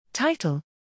Title: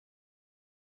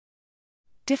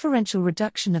 Differential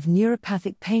reduction of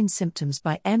neuropathic pain symptoms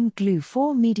by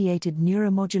mGlu4-mediated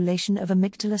neuromodulation of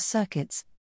amygdala circuits.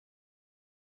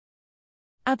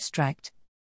 Abstract: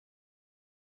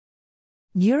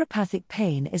 Neuropathic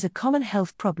pain is a common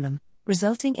health problem,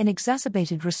 resulting in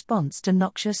exacerbated response to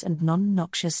noxious and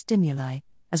non-noxious stimuli,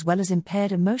 as well as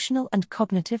impaired emotional and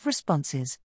cognitive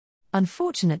responses.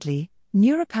 Unfortunately,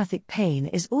 neuropathic pain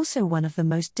is also one of the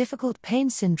most difficult pain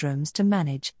syndromes to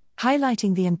manage,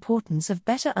 highlighting the importance of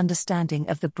better understanding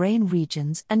of the brain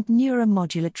regions and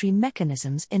neuromodulatory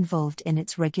mechanisms involved in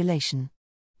its regulation.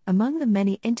 Among the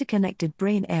many interconnected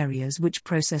brain areas which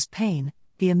process pain,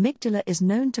 the amygdala is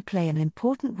known to play an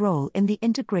important role in the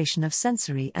integration of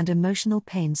sensory and emotional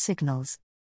pain signals.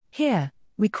 Here,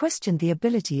 we question the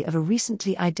ability of a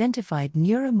recently identified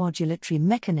neuromodulatory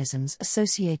mechanisms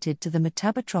associated to the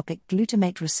metabotropic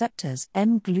glutamate receptors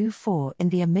mGlu4 in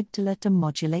the amygdala to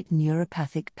modulate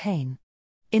neuropathic pain.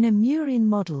 In a murine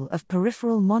model of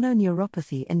peripheral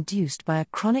mononeuropathy induced by a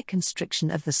chronic constriction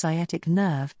of the sciatic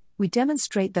nerve, we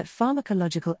demonstrate that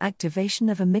pharmacological activation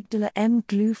of amygdala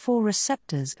mGlu4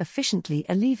 receptors efficiently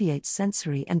alleviates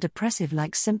sensory and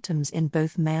depressive-like symptoms in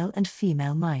both male and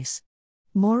female mice.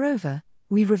 Moreover,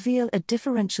 we reveal a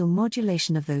differential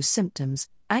modulation of those symptoms,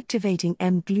 activating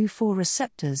mGlu4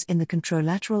 receptors in the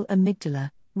contralateral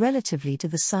amygdala, relatively to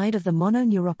the side of the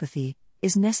mononeuropathy,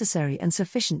 is necessary and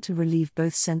sufficient to relieve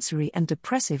both sensory and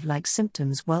depressive-like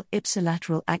symptoms, while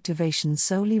ipsilateral activation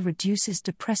solely reduces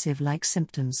depressive-like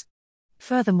symptoms.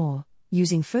 Furthermore,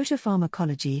 using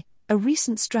photopharmacology, a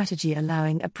recent strategy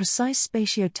allowing a precise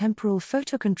spatiotemporal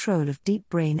photocontrol of deep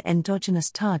brain endogenous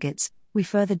targets, we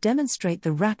further demonstrate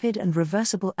the rapid and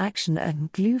reversible action of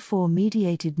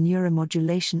mGlu4-mediated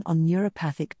neuromodulation on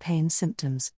neuropathic pain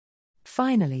symptoms.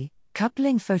 Finally,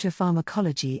 coupling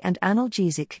photopharmacology and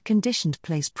analgesic conditioned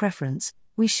place preference,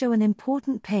 we show an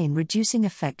important pain-reducing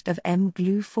effect of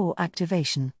mGlu4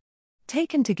 activation.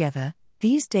 Taken together,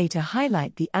 these data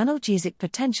highlight the analgesic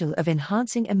potential of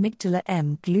enhancing amygdala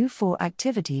mGlu4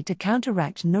 activity to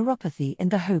counteract neuropathy in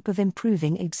the hope of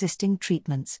improving existing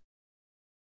treatments.